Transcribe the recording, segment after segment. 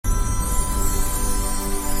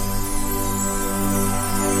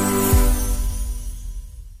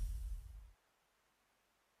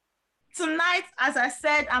as I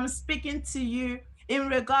said, I'm speaking to you in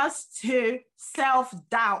regards to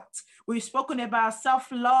self-doubt. We've spoken about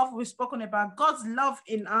self-love. We've spoken about God's love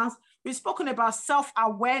in us. We've spoken about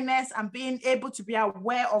self-awareness and being able to be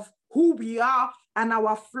aware of who we are and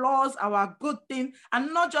our flaws, our good things,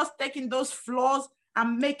 and not just taking those flaws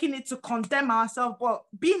and making it to condemn ourselves, but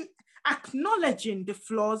acknowledging the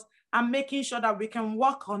flaws and making sure that we can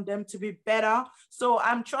work on them to be better. So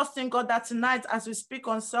I'm trusting God that tonight, as we speak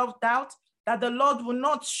on self-doubt, that the Lord will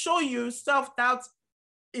not show you self-doubt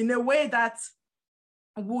in a way that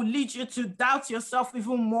will lead you to doubt yourself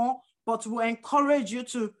even more, but will encourage you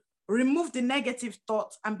to remove the negative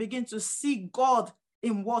thoughts and begin to see God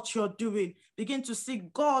in what you're doing. Begin to see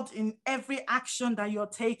God in every action that you're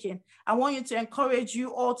taking. I want you to encourage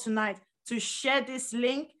you all tonight to share this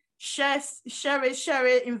link, share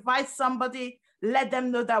it, invite somebody, let them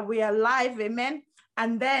know that we are live, amen.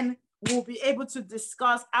 And then we'll be able to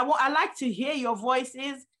discuss. I like to hear your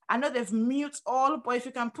voices. I know they've mute all, but if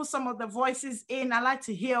you can put some of the voices in, I like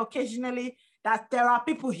to hear occasionally that there are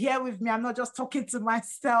people here with me. I'm not just talking to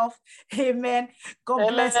myself. Amen. God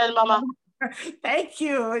bless you, Mama. Thank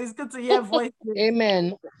you. It's good to hear voices.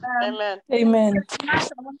 Amen. Amen. Amen.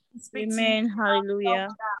 Amen. Hallelujah.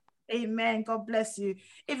 Amen. God bless you.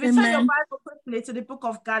 If you turn your Bible quickly to the book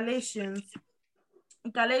of Galatians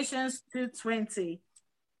 2:20.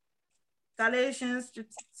 Galatians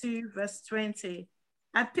 2 verse 20.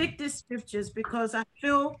 I picked these scriptures because I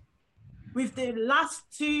feel with the last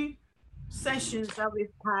two sessions that we've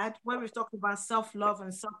had, where we've talked about self-love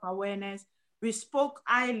and self-awareness, we spoke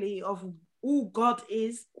highly of who God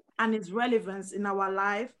is and his relevance in our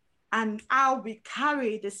life and how we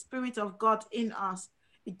carry the Spirit of God in us.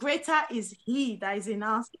 Greater is he that is in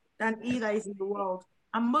us than he that is in the world.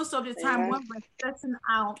 And most of the time when we're setting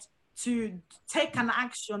out to take an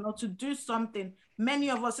action or to do something, many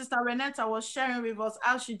of us, Sister Renata was sharing with us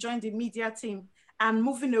how she joined the media team and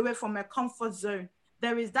moving away from her comfort zone.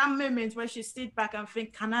 There is that moment where she sit back and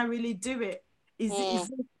think, can I really do it? Is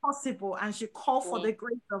it possible? And she called for the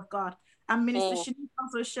grace of God. And Minister Shanique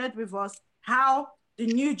also shared with us how the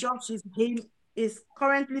new job she's in is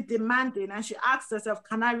currently demanding. And she asked herself,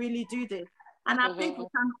 can I really do this? And I think we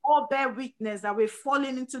can all bear witness that we're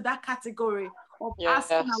falling into that category of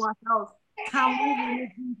asking ourselves, can we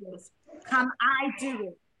really do this? Can I do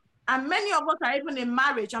it? And many of us are even in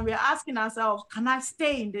marriage and we're asking ourselves, can I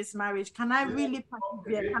stay in this marriage? Can I really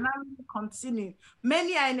persevere? Can I really continue?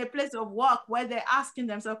 Many are in a place of work where they're asking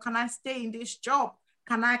themselves, can I stay in this job?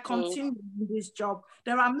 Can I continue in this job?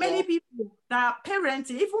 There are many people that are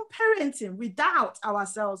parenting, even parenting, we doubt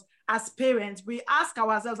ourselves as parents. We ask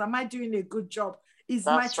ourselves, am I doing a good job? Is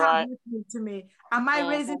my child listening to me? Am I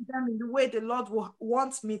raising them in the way the Lord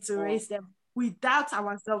wants me to raise them? We doubt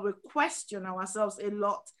ourselves, we question ourselves a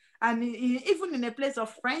lot. And even in a place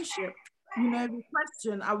of friendship, you know, we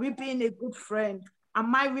question, are we being a good friend?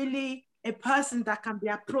 Am I really a person that can be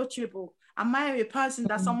approachable? Am I a person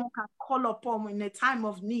that someone can call upon in a time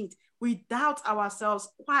of need? We doubt ourselves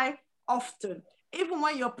quite often. Even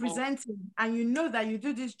when you're presenting and you know that you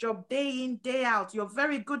do this job day in, day out, you're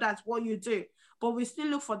very good at what you do, but we still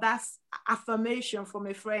look for that affirmation from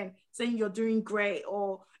a friend saying you're doing great,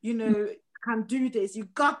 or, you know, you can do this, you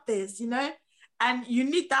got this, you know? And you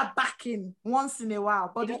need that backing once in a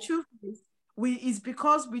while. But the truth is, it's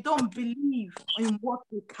because we don't believe in what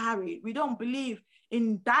we carry. We don't believe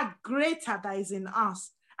in that greater that is in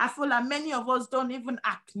us. I feel like many of us don't even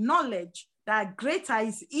acknowledge that greater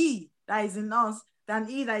is he that is in us than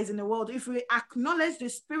he that is in the world. If we acknowledge the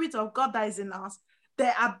Spirit of God that is in us,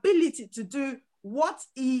 the ability to do what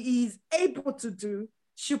he is able to do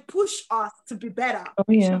should push us to be better.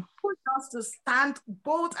 Should push us to stand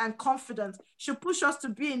bold and confident. Should push us to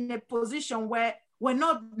be in a position where we're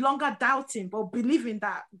not longer doubting, but believing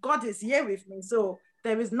that God is here with me. So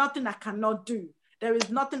there is nothing I cannot do. There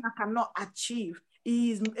is nothing I cannot achieve.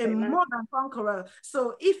 He is a more than conqueror.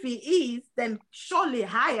 So if he is, then surely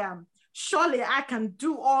I am. Surely I can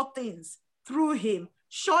do all things through him.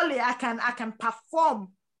 Surely I can perform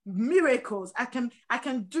miracles. I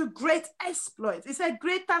can do great exploits. He said,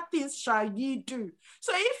 greater things shall ye do.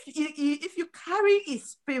 So if you carry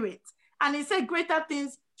his spirit and he said, greater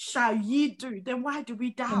things shall ye do, then why do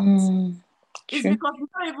we doubt? It's because we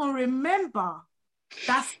don't even remember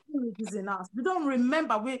that spirit is in us. We don't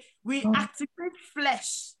remember. We activate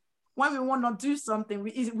flesh when we want to do something.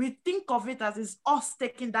 We think of it as it's us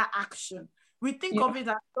taking that action. We think of it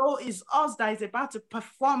as though it's us that is about to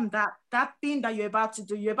perform that thing that you're about to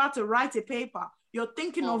do. You're about to write a paper. You're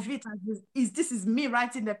thinking of it as this is me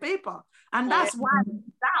writing the paper. And that's why you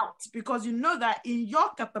doubt, because you know that in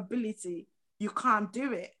your capability, you can't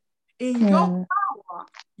do it. In your power,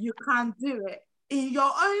 you can't do it. In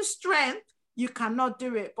your own strength, you cannot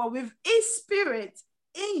do it. But with his spirit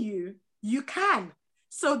in you, you can.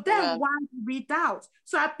 So then why do we doubt?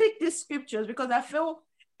 So I picked these scriptures because I feel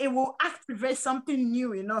it will activate something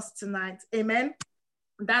new in us tonight. Amen.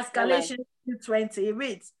 That's Galatians 2:20. It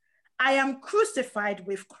reads, I am crucified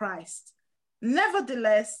with Christ.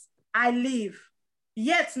 Nevertheless, I live.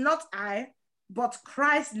 Yet not I, but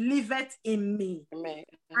Christ liveth in me. Amen.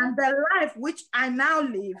 And the life which I now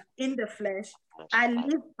live in the flesh, I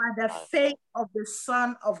live by the faith of the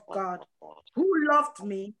Son of God, who loved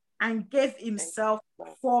me and gave himself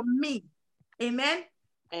for me. Amen.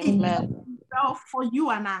 Amen. He gave himself for you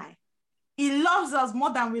and I. He loves us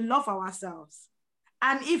more than we love ourselves.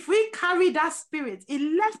 And if we carry that spirit, it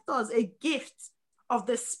left us a gift of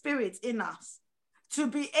the spirit in us to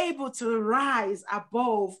be able to rise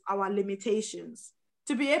above our limitations,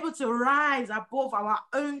 to be able to rise above our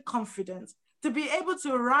own confidence, to be able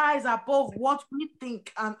to rise above what we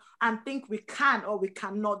think and think we can or we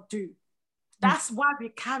cannot do. That's why we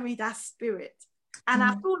carry that spirit. And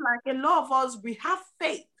I feel like a lot of us, we have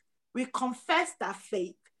faith. We confess that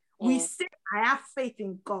faith. We say, I have faith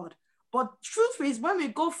in God. But truth is, when we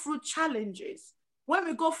go through challenges, when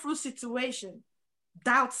we go through situations,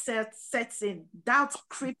 doubt sets in, doubt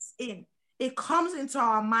creeps in. It comes into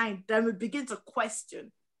our mind. Then we begin to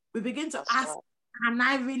question. We begin to ask, can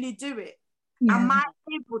I really do it? Yeah. Am I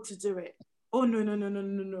able to do it? Oh,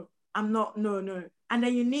 no. I'm not, no. And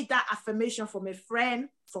then you need that affirmation from a friend,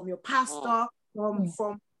 from your pastor, from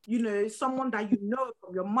someone that you know,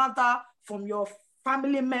 from your mother, from your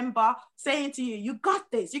family member, saying to you, you got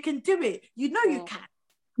this, you can do it. You know you can.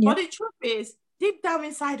 But the truth is, deep down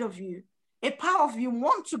inside of you, a part of you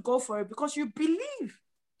want to go for it because you believe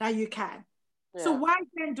that you can. Yeah. So why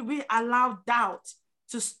then do we allow doubt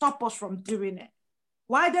to stop us from doing it?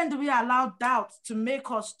 Why then do we allow doubt to make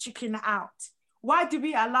us chicken out? Why do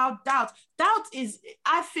we allow doubt?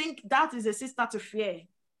 I think doubt is a sister to fear.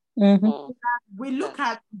 Mm-hmm. We look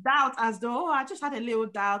at doubt as though, I just had a little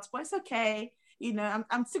doubt, but it's okay.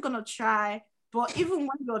 I'm still going to try. But even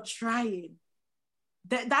when you're trying,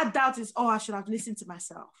 that doubt is, I should have listened to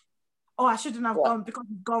myself. I shouldn't have gone because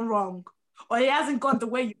it's gone wrong. Or it hasn't gone the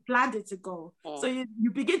way you planned it to go. So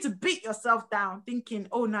you begin to beat yourself down thinking,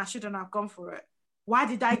 no, I shouldn't have gone for it. Why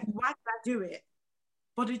did I do it?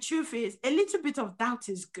 But the truth is, a little bit of doubt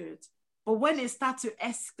is good. But when it starts to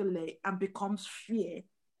escalate and becomes fear,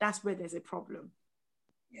 that's where there's a problem.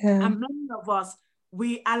 Yeah. And many of us,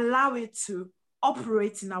 we allow it to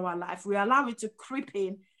operate in our life. We allow it to creep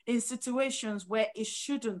in situations where it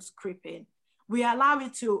shouldn't creep in. We allow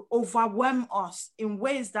it to overwhelm us in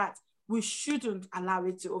ways that we shouldn't allow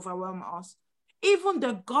it to overwhelm us. Even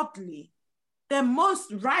the godly, the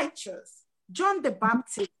most righteous, John the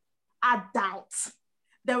Baptist, had doubts.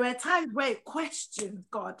 There were times where he questioned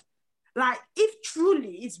God. Like, if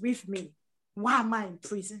truly it's with me, why am I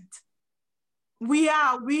imprisoned? We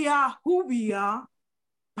are who we are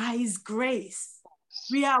by his grace.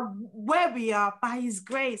 We are where we are by his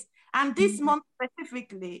grace. And this month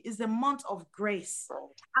specifically is the month of grace.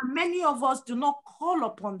 And many of us do not call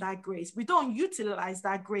upon that grace. We don't utilize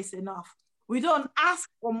that grace enough. We don't ask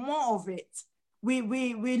for more of it. We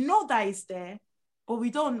know that it's there, but we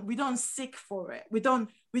don't seek for it. We don't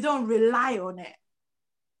rely on it.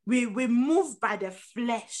 We move by the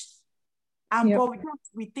flesh. And but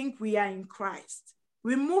we think we are in Christ.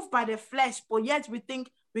 We move by the flesh, but yet we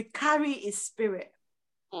think we carry his spirit.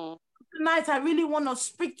 Tonight, I really want to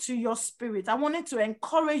speak to your spirit. I wanted to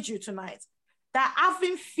encourage you tonight that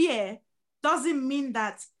having fear doesn't mean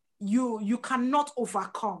that you cannot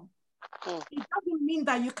overcome. It doesn't mean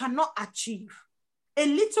that you cannot achieve. A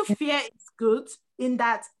little fear is good in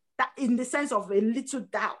that in the sense of a little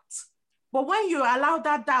doubt. But when you allow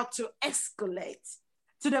that doubt to escalate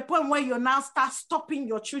to the point where you now start stopping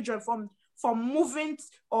your children from moving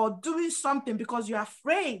or doing something because you're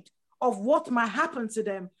afraid of what might happen to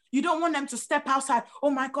them. You don't want them to step outside. Oh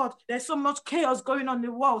my God, there's so much chaos going on in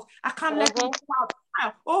the world. I can't let them go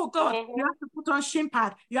out. Oh God, you have to put on shin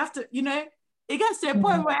pad. You have to, it gets to a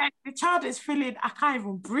point where the child is feeling, I can't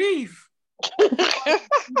even breathe.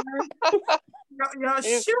 You're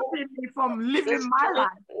shielding me from living my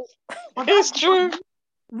life. But it's true.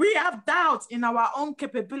 We have doubts in our own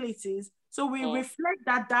capabilities. So we reflect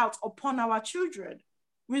that doubt upon our children.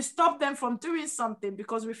 We stop them from doing something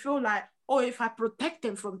because we feel like, if I protect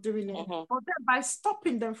them from doing it. But then by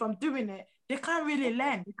stopping them from doing it, they can't really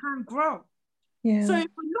learn. They can't grow. Yeah. So if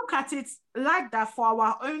we look at it like that for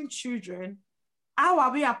our own children, how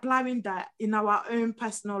are we applying that in our own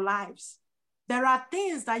personal lives? There are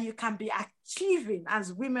things that you can be achieving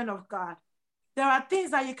as women of God. There are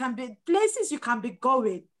things that you can be, places you can be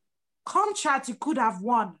going. Contract you could have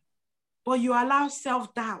won, but you allow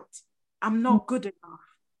self-doubt. I'm not good enough.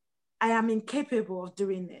 I am incapable of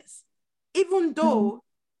doing this. Even though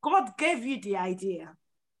God gave you the idea,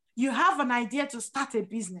 you have an idea to start a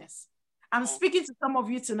business. I'm speaking to some of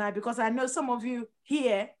you tonight because I know some of you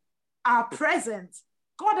here are present.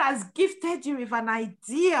 God has gifted you with an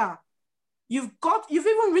idea. You've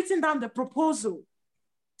even written down the proposal.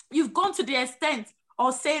 You've gone to the extent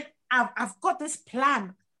of saying, I've got this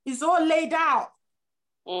plan. It's all laid out.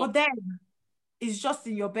 But then it's just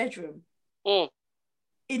in your bedroom, in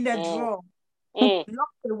the drawer,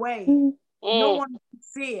 locked away. No one can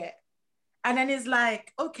see it. And then it's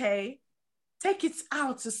like, okay, take it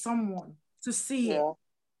out to someone to see it.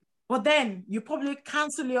 But then you probably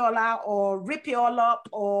cancel it all out or rip it all up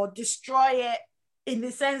or destroy it in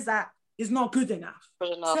the sense that it's not good enough.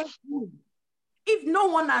 So, if no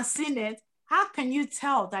one has seen it, how can you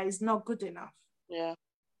tell that it's not good enough? Yeah.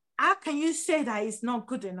 How can you say that it's not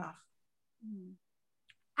good enough?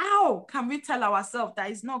 How can we tell ourselves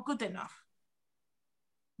that it's not good enough?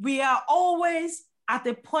 We are always at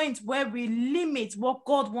the point where we limit what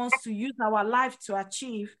God wants to use our life to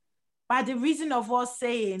achieve by the reason of us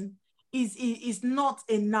saying is not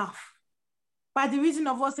enough. By the reason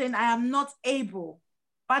of us saying I am not able.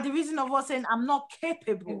 By the reason of us saying I'm not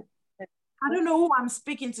capable. I don't know who I'm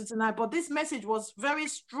speaking to tonight, but this message was very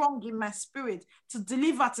strong in my spirit to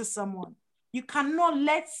deliver to someone. You cannot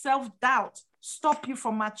let self-doubt stop you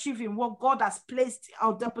from achieving what God has placed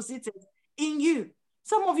or deposited in you.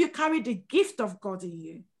 Some of you carry the gift of God in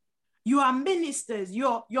you. You are ministers.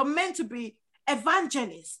 You're meant to be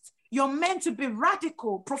evangelists. You're meant to be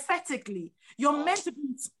radical prophetically. You're meant to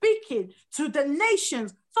be speaking to the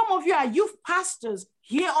nations. Some of you are youth pastors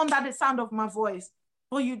here under the sound of my voice,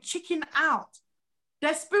 but you chicken out.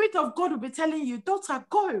 The Spirit of God will be telling you, daughter,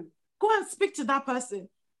 go and speak to that person.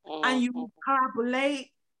 And you parabolate.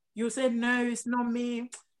 You say, no, it's not me.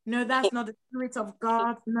 No, that's not the Spirit of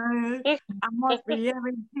God. No, I must be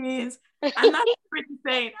hearing things. And that Spirit is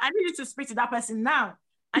saying, I need you to speak to that person now.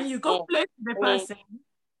 And you go play to the person.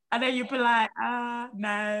 And then you be like,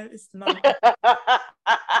 no, it's not.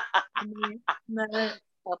 No.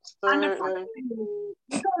 And the fact is,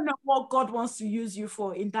 you don't know what God wants to use you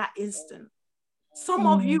for in that instant. Some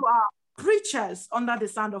of you are preachers under the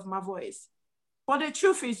sound of my voice. But the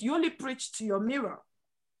truth is, you only preach to your mirror.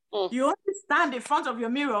 You only stand in front of your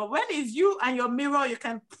mirror. When it's you and your mirror, you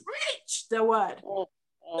can preach the word.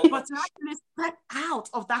 But to actually step out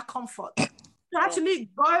of that comfort, to actually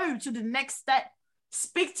go to the next step,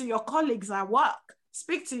 speak to your colleagues at work,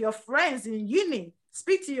 speak to your friends in uni,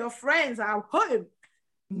 speak to your friends at home.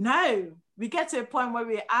 No, we get to a point where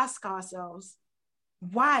we ask ourselves,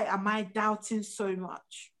 why am I doubting so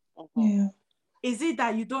much? Is it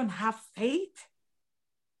that you don't have faith?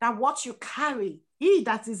 That what you carry, he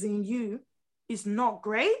that is in you, is not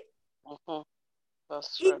great?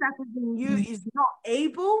 He that is in you is not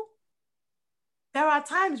able? There are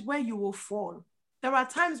times where you will fall. There are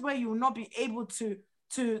times where you will not be able to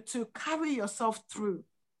carry yourself through.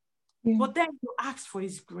 But then you ask for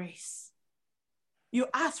his grace. You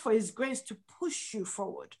ask for his grace to push you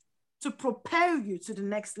forward, to propel you to the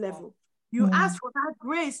next level. You ask for that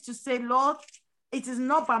grace to say, Lord, it is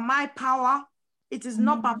not by my power, it is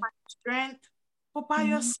not by my strength, but by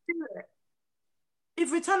your Spirit.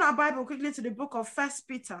 If we turn our Bible quickly to the book of 1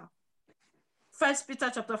 Peter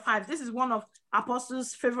chapter 5, this is one of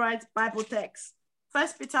Apostles' favorite Bible texts. 1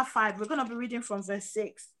 Peter 5, we're going to be reading from verse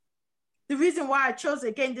 6. The reason why I chose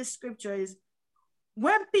again this scripture is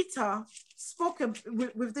when Peter spoke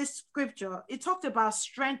with this scripture, he talked about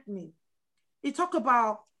strengthening. He talked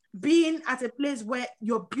about being at a place where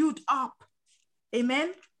you're built up.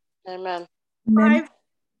 Amen? Amen. 5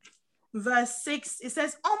 verse 6, it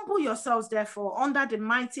says, humble yourselves therefore under the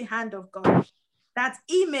mighty hand of God, that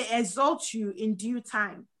he may exalt you in due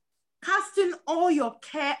time, casting all your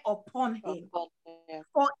care upon him,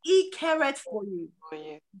 for he careth for you.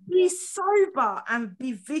 Be sober and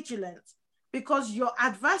be vigilant, because your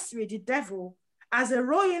adversary, the devil, as a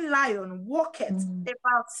roaring lion, walketh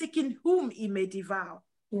about seeking whom he may devour.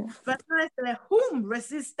 Verse 9 says, whom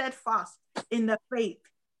resisted fast in the faith,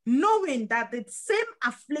 knowing that the same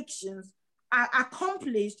afflictions are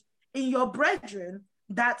accomplished in your brethren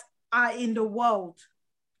that are in the world.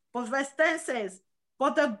 But verse 10 says,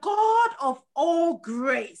 but the God of all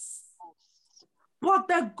grace,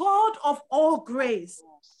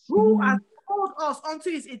 who has called us unto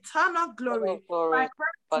his eternal glory by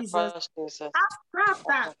Christ Jesus, after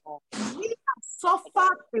that we have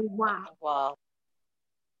suffered a while. Wow.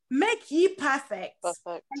 Make ye perfect,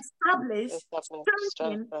 establish,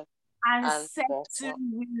 strengthen, and settle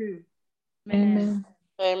you. Amen.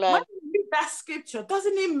 Amen. When you read that scripture,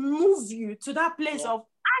 doesn't it move you to that place of,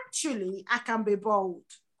 actually, I can be bold.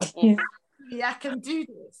 Yeah. Actually, I can do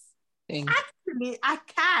this. Thanks. Actually, I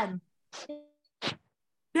can.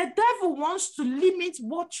 The devil wants to limit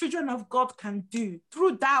what children of God can do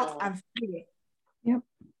through doubt and fear. Yep.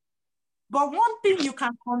 But one thing you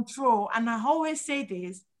can control, and I always say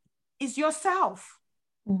this, is yourself.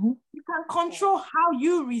 Mm-hmm. You can control how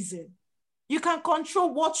you reason. You can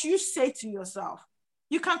control what you say to yourself.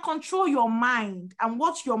 You can control your mind and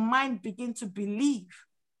what your mind begins to believe.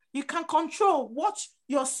 You can control what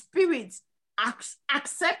your spirit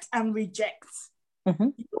accepts and rejects. Mm-hmm.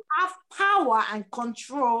 You have power and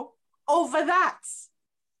control over that.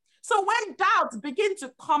 So when doubts begin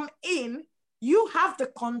to come in, you have the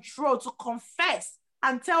control to confess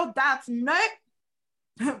and tell that no,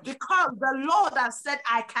 because the Lord has said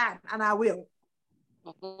I can and I will.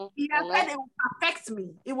 He has said it will affect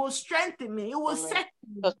me, it will strengthen me, it will set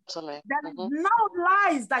me. There is no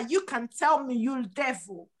lies that you can tell me, you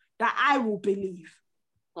devil, that I will believe.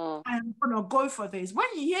 I'm gonna go for this. When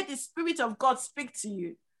you hear the Spirit of God speak to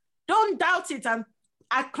you, don't doubt it and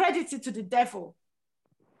accredit it to the devil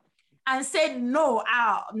and say, no,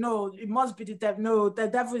 no, it must be the devil. No, the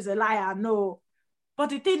devil is a liar. No. But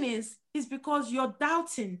the thing is because you're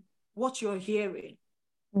doubting what you're hearing.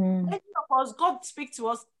 Many of us, God speaks to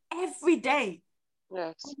us every day.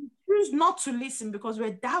 Yes. We choose not to listen because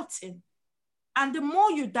we're doubting. And the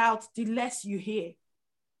more you doubt, the less you hear.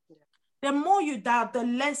 The more you doubt, the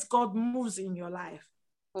less God moves in your life.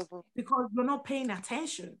 Because you're not paying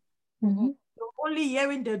attention. You're only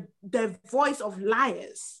hearing the voice of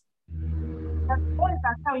liars. The voice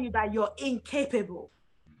that tell you that you're incapable.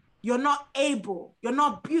 You're not able. You're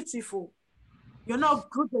not beautiful. You're not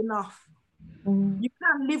good enough. You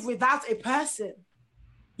can't live without a person.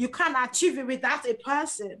 You can't achieve it without a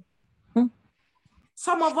person.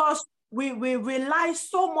 Some of us, we rely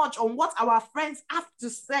so much on what our friends have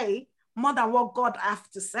to say more than what God has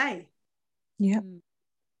to say. Yeah.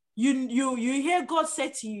 You hear God say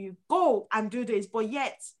to you, go and do this, but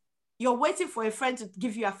yet you're waiting for a friend to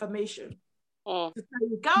give you affirmation. To tell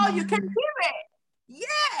you, girl, you can do it.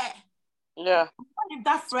 Yeah. What if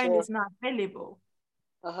that friend is not available?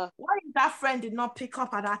 What if that friend did not pick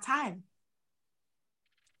up at that time?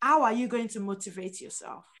 How are you going to motivate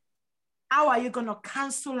yourself? How are you going to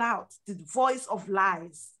cancel out the voice of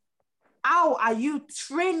lies? How are you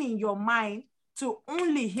training your mind to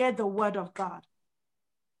only hear the word of God?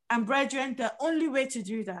 And brethren, the only way to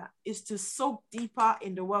do that is to soak deeper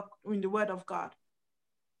in the word of God.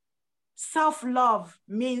 Self-love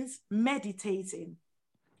means meditating,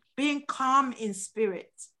 being calm in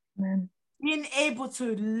spirit, being able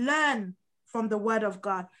to learn from the word of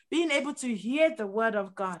God, being able to hear the word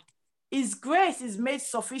of God. His grace is made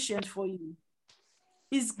sufficient for you.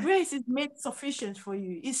 His grace is made sufficient for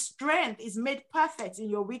you. His strength is made perfect in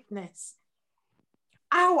your weakness.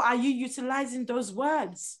 How are you utilizing those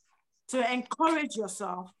words to encourage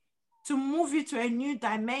yourself, to move you to a new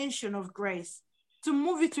dimension of grace, to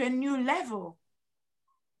move you to a new level?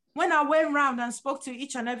 When I went around and spoke to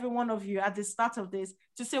each and every one of you at the start of this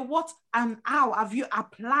to say what and how have you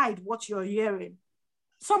applied what you're hearing?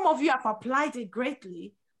 Some of you have applied it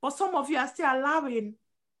greatly, but some of you are still allowing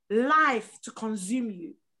life to consume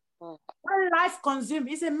you. When life consumes,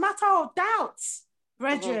 it's a matter of doubts,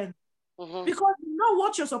 brethren, because you know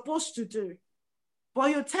what you're supposed to do,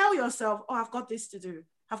 but you tell yourself, oh, I've got this to do.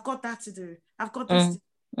 I've got that to do. I've got this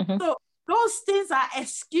to do. So those things are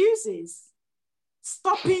excuses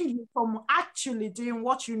stopping you from actually doing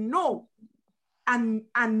what you know and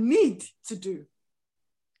need to do.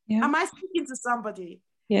 Yeah. Am I speaking to somebody?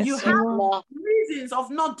 Yes. You have reasons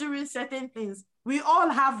of not doing certain things. We all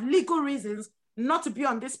have legal reasons not to be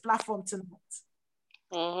on this platform tonight.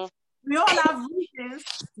 We all have reasons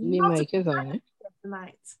not to be on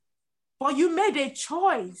tonight. But you made a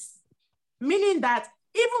choice, meaning that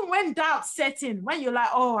even when doubt sets in, when you're like,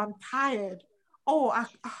 oh, I'm tired. Oh,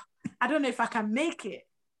 I don't know if I can make it.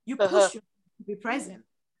 You push yourself to be present.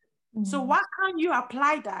 So why can't you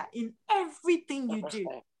apply that in everything you do?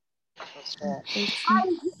 Why is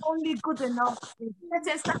it only good enough in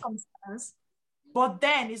certain circumstances, but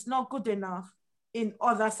then it's not good enough in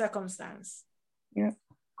other circumstances? Yeah.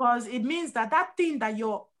 Because it means that thing that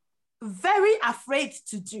you're very afraid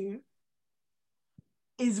to do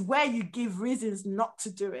is where you give reasons not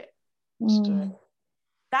to do it.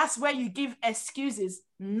 That's where you give excuses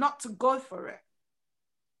not to go for it.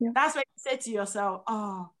 Yeah. That's where you say to yourself,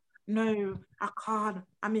 oh, no, I can't,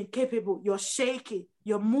 I'm incapable. You're shaky.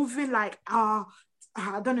 You're moving like, I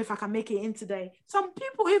don't know if I can make it in today. Some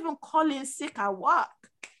people even call in sick at work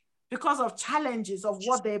because of challenges of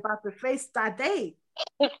what they're about to face that day.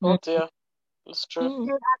 Oh dear, it's true.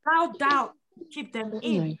 They allow doubt to keep them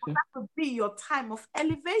in. But that could be your time of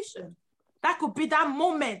elevation. That could be that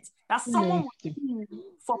moment that someone will see you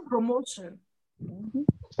for promotion.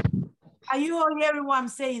 Are you all hearing what I'm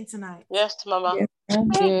saying tonight? Yes, Mama.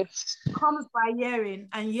 Yes. Comes by hearing,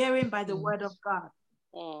 and hearing by the word of God.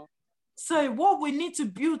 So what we need to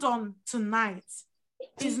build on tonight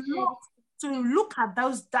is not to look at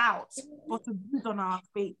those doubts, but to build on our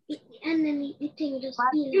faith. By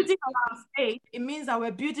building on our faith, it means that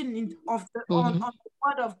we're building on the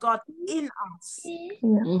word of God in us.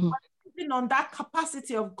 We're building on that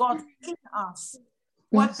capacity of God in us.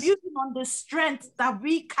 We're building on the strength that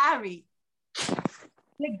we carry.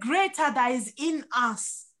 The greater that is in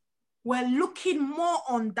us. We're looking more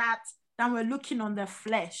on that than we're looking on the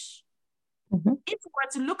flesh. If we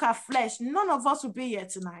were to look at flesh, none of us would be here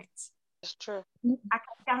tonight. It's true. I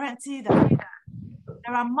can guarantee that.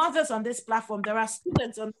 There are mothers on this platform. There are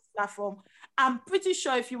students on this platform. I'm pretty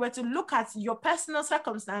sure if you were to look at your personal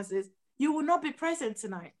circumstances, you will not be present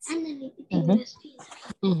tonight.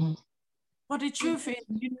 But the truth is,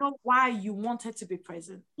 you know why you wanted to be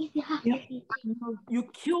present. You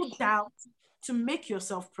killed doubt to make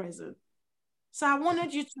yourself present. So I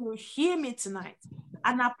wanted you to hear me tonight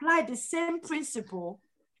and apply the same principle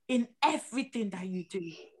in everything that you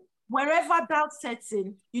do. Wherever doubt sets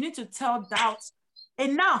in, you need to tell doubt,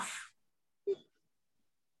 enough.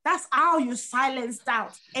 That's how you silence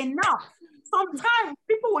doubt. Enough. Sometimes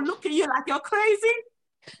people will look at you like you're crazy.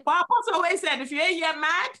 But Apostle always said, if you ain't yet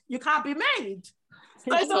mad, you can't be made.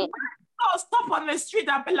 So sometimes I'll stop on the street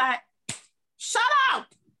and be like, shut up.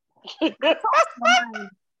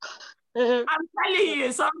 I'm telling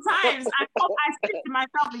you, sometimes I speak to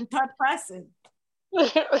myself in third person. I'll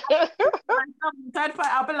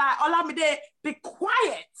be like, Olamide, be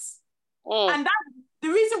quiet. And that's the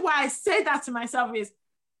reason why I say that to myself is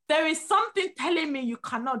there is something telling me you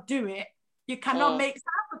cannot do it. You cannot make it.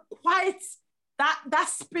 I have to quiet that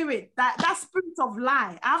spirit, that spirit of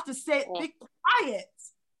lie. I have to say, be quiet.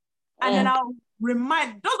 And then I'll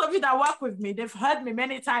remind those of you that work with me, they've heard me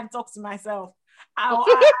many times talk to myself. I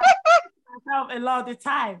myself a lot of the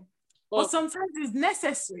time. But sometimes it's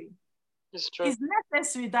necessary. It's true. It's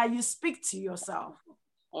necessary that you speak to yourself.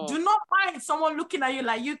 Do not mind someone looking at you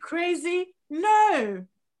like you crazy. No.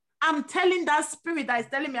 I'm telling that spirit that is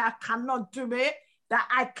telling me I cannot do it, that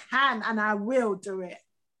I can and I will do it.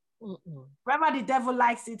 Whether the devil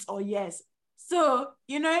likes it or yes. So,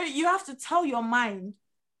 you have to tell your mind,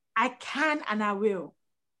 I can and I will.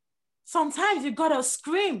 Sometimes you gotta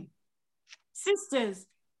scream. Sisters,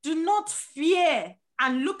 do not fear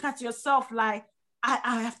and look at yourself like,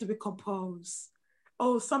 I have to be composed.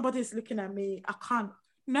 Oh, somebody's looking at me. I can't.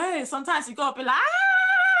 No, sometimes you gotta be like,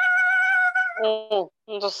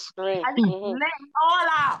 just scream. And let it all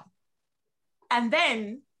out. And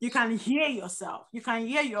then you can hear yourself. You can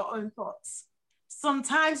hear your own thoughts.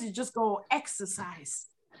 Sometimes you just go exercise.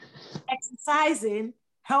 Exercising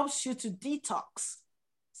helps you to detox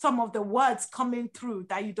some of the words coming through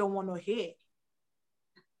that you don't want to hear.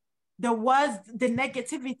 The words, the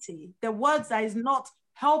negativity, the words that is not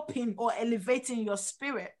helping or elevating your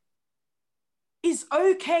spirit. It's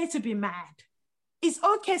okay to be mad. It's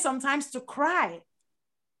okay sometimes to cry,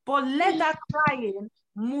 but let that crying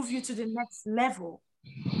move you to the next level.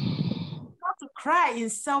 Not to cry in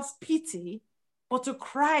self-pity, but to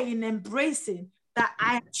cry in embracing that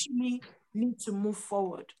I actually need to move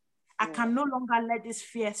forward. I can no longer let this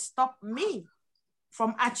fear stop me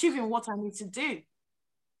from achieving what I need to do.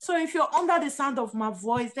 So if you're under the sound of my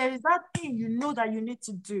voice, there is that thing you know that you need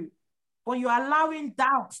to do, but you're allowing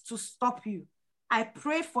doubts to stop you. I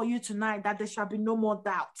pray for you tonight that there shall be no more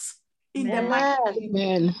doubts. In the mighty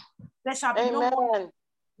name. There shall be no more.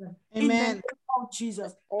 In the name of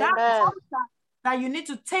Jesus. That contact that you need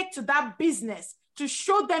to take to that business to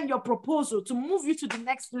show them your proposal, to move you to the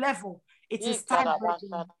next level. It is time to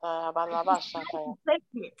take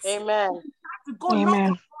it. Amen. To go knock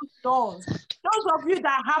on doors. Those of you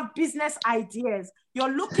that have business ideas,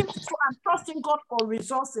 you're looking for and trusting God for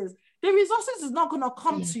resources. The resources is not going to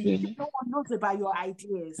come to you if no one knows about your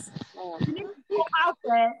ideas. You need to go out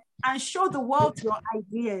there and show the world your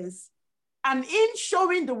ideas. And in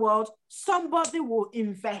showing the world, somebody will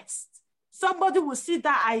invest. Somebody will see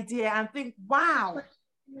that idea and think, wow,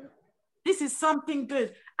 this is something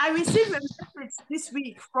good. I received a message this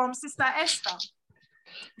week from Sister Esther.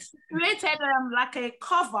 She created like a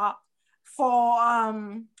cover for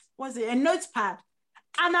a notepad.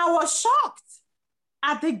 And I was shocked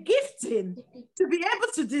at the gifting to be able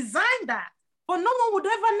to design that. But no one would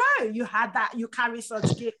ever know you had that, you carry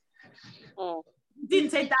such gift. You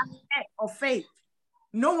didn't take that step of faith.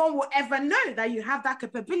 No one will ever know that you have that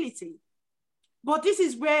capability. But this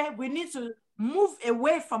is where we need to move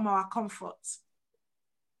away from our comforts.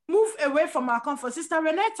 Move away from our comfort. Sister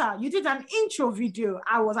Renetta, you did an intro video.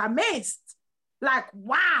 I was amazed. Like,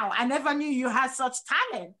 wow, I never knew you had such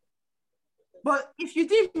talent. But if you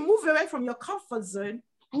didn't move away from your comfort zone,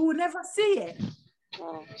 we will never see it.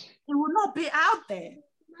 It will not be out there.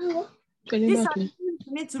 These are the things you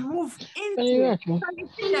need to move into.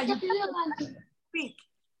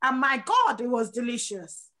 And my God, it was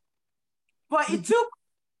delicious. But it took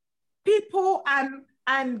people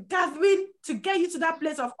and gathering to get you to that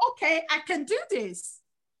place of, okay, I can do this.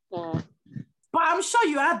 But I'm sure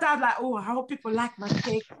you had that, like, oh, I hope people like my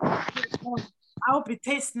cake. I hope it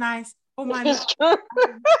tastes nice. Oh my God, I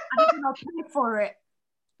did not pay for it.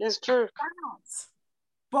 It's true.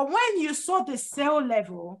 But when you saw the sale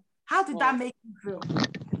level, how did that make you feel?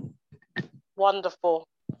 Wonderful.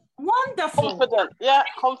 Wonderful. Confident. Yeah,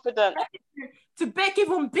 confident. To bake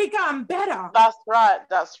even bigger and better. That's right,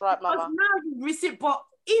 Mama. Because now you receive, but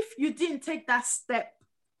if you didn't take that step,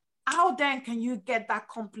 how then can you get that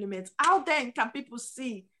compliment? How then can people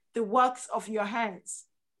see the works of your hands?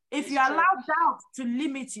 If you allow doubt to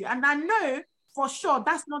limit you, and I know for sure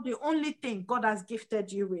that's not the only thing God has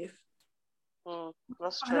gifted you with.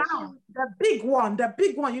 That's true. Now, the big one,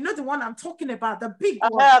 you know the one I'm talking about, the big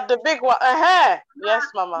one. The big one. Yes,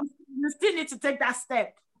 Mama. You still need to take that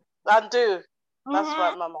step. I do. That's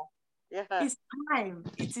right, Mama. Yeah. It's time.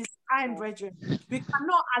 It is time, brethren. We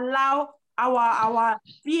cannot allow our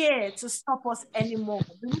fear to stop us anymore.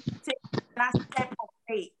 We need to take that step of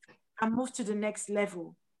faith and move to the next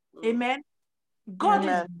level. Amen. God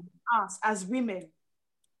is in us as women,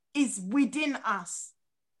 is within us.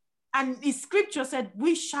 And the scripture said,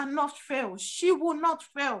 we shall not fail. She will not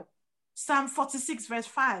fail. Psalm 46 verse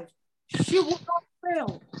 5. She will not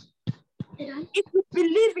fail. If you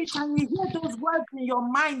believe it and you hear those words in your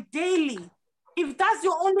mind daily, if that's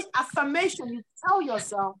your only affirmation you tell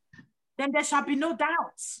yourself, then there shall be no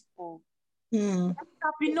doubts. There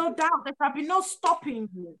shall be no doubt. There shall be no stopping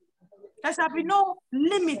you. There shall be no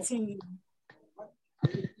limiting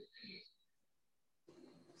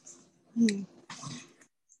you.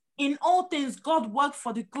 In all things, God works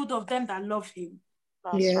for the good of them that love him.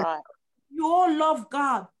 That's right. You all love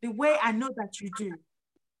God the way I know that you do.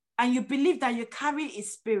 And you believe that you carry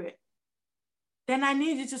his spirit. Then I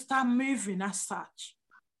need you to start moving as such.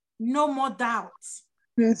 No more doubts.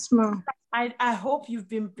 Yes, ma'am. I hope you've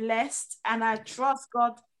been blessed, and I trust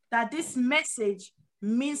God that this message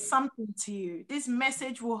means something to you. This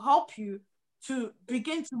message will help you to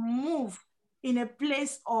begin to move in a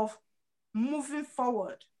place of moving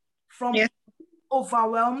forward from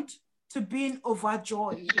overwhelmed to being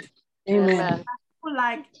overjoyed. Amen.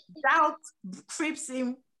 Like doubt creeps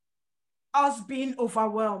in us being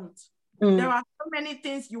overwhelmed. There are so many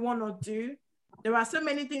things you want to do. There are so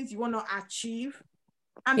many things you want to achieve.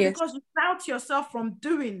 And because you doubt yourself from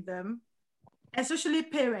doing them, especially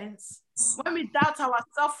parents, when we doubt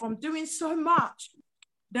ourselves from doing so much,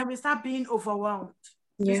 then we start being overwhelmed.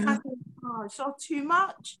 We start saying, oh, it's all too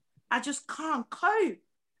much. I just can't cope.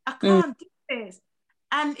 I can't do this.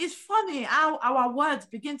 And it's funny how our words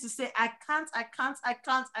begin to say, I can't.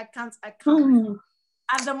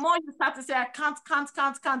 And the more you start to say, I can't. You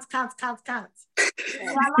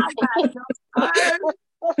realize that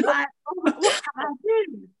like, what can I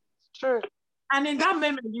do? True. And in that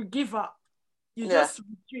moment, you give up. You just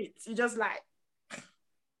retreat. You just like,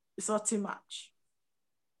 it's all too much.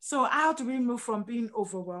 So how do we move from being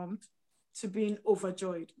overwhelmed to being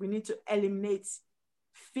overjoyed? We need to eliminate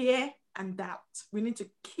fear and doubt. We need to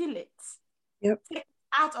kill it. Take it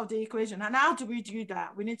out of the equation. And how do we do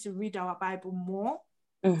that? We need to read our Bible more,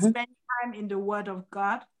 spend time in the Word of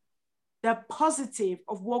God, the positive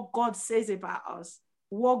of what God says about us,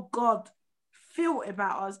 what God feels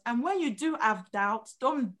about us. And when you do have doubts,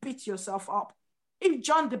 don't beat yourself up. If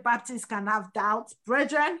John the Baptist can have doubts,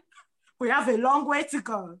 brethren, we have a long way to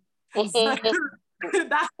go. So,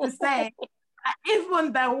 that's to say,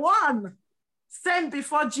 even the one sent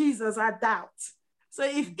before Jesus had doubt. So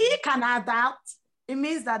if he can have doubt, it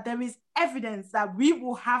means that there is evidence that we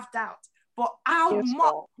will have doubt. But how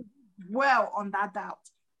much do we dwell on that doubt?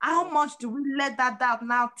 How much do we let that doubt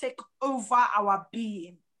now take over our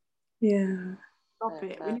being? Stop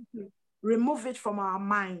it. We need to remove it from our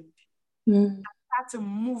mind. And start to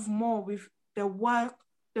move more with the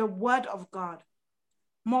word of God.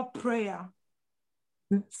 More prayer.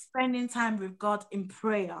 spending time with God in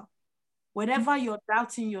prayer. Whenever you're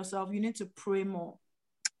doubting yourself, you need to pray more.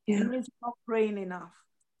 Yeah. You need to not praying enough.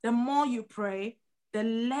 The more you pray, the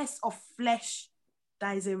less of flesh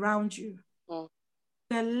that is around you.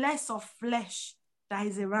 The less of flesh that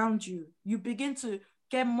is around you. You begin to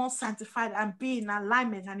get more sanctified and be in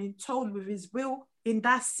alignment and in tone with his will in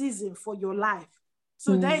that season for your life.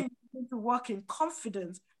 So then you begin to walk in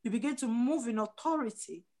confidence. You begin to move in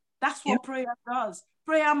authority. That's what prayer does.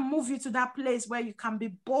 Prayer moves you to that place where you can be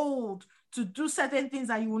bold to do certain things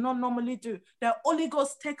that you will not normally do. The Holy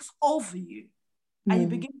Ghost takes over you and you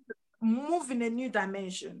begin to move in a new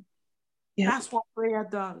dimension. That's what prayer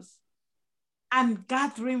does. And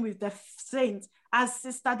gathering with the saints, as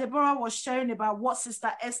Sister Deborah was sharing about what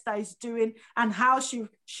Sister Esther is doing and how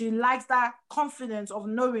she likes that confidence of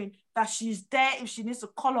knowing that she's there if she needs to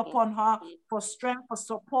call upon her for strength, for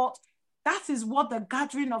support. That is what the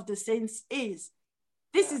gathering of the saints is.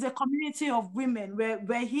 This is a community of women where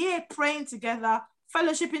we're here praying together,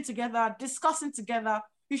 fellowshipping together, discussing together.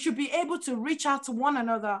 You should be able to reach out to one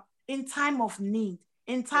another in time of need,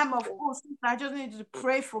 in time of, oh, I just need you to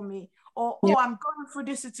pray for me. Or, oh, I'm going through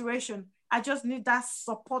this situation. I just need that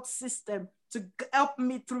support system to help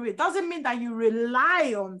me through it. Doesn't mean that you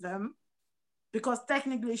rely on them, because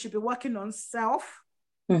technically you should be working on self,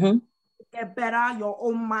 to get better, your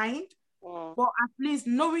own mind. But at least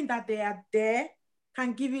knowing that they are there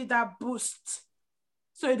can give you that boost.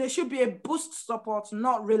 So there should be a boost support,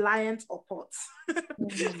 not reliant support.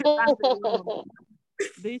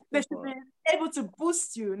 They should be able to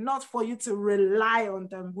boost you, not for you to rely on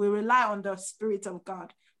them. We rely on the Spirit of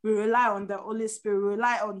God. We rely on the Holy Spirit. We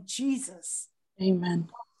rely on Jesus. Amen.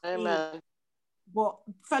 Amen. But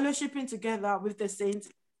fellowshipping together with the saints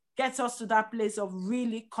gets us to that place of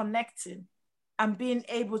really connecting and being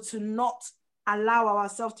able to not allow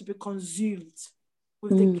ourselves to be consumed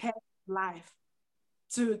with the care of life,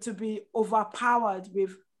 to be overpowered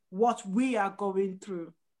with what we are going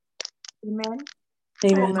through. Amen.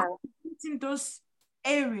 Amen. So in those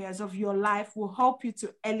areas of your life will help you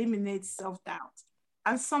to eliminate self-doubt.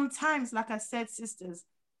 And sometimes, like I said, sisters,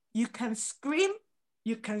 you can scream,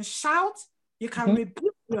 you can shout, you can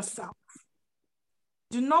rebuke yourself.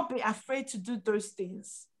 Do not be afraid to do those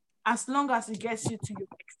things, as long as it gets you to your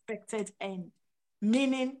expected end,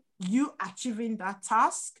 meaning you achieving that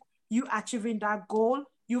task, you achieving that goal,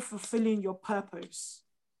 you fulfilling your purpose.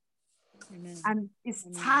 Amen. And it's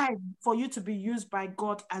time for you to be used by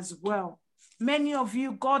God as well. Many of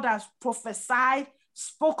you, God has prophesied,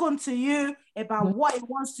 spoken to you about what he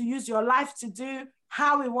wants to use your life to do,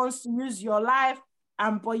 how he wants to use your life,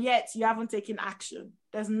 but yet you haven't taken action.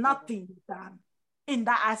 There's nothing done in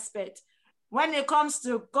that aspect. When it comes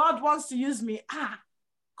to God wants to use me,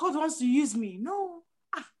 God wants to use me. No,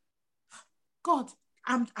 God,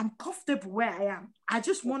 I'm comfortable where I am. I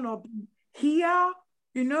just want to be here,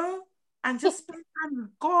 and just spend time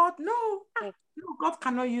with God. No, God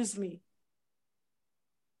cannot use me.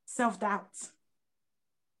 Self-doubt.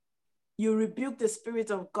 You rebuke the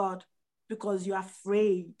Spirit of God because you're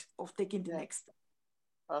afraid of taking the next step.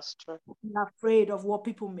 That's true. You're afraid of what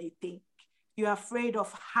people may think. You're afraid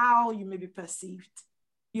of how you may be perceived.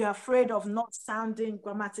 You're afraid of not sounding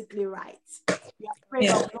grammatically right. You're afraid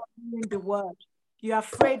of not knowing the word. You're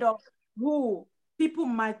afraid of who people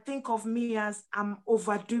might think of me as I'm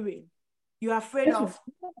overdoing. You're afraid of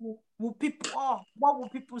what will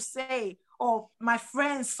people say? Or my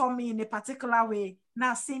friends saw me in a particular way.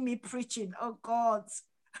 Now see me preaching. Oh God,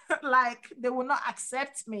 like they will not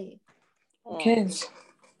accept me. Okay. It's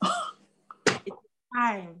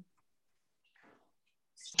time.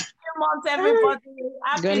 Good month, everybody.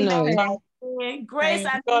 Happy night. Grace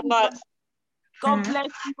and good night. God bless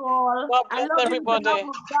you all. God bless I love everybody. you in the love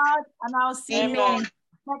of God, and I'll see you next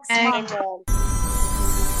month. Amen.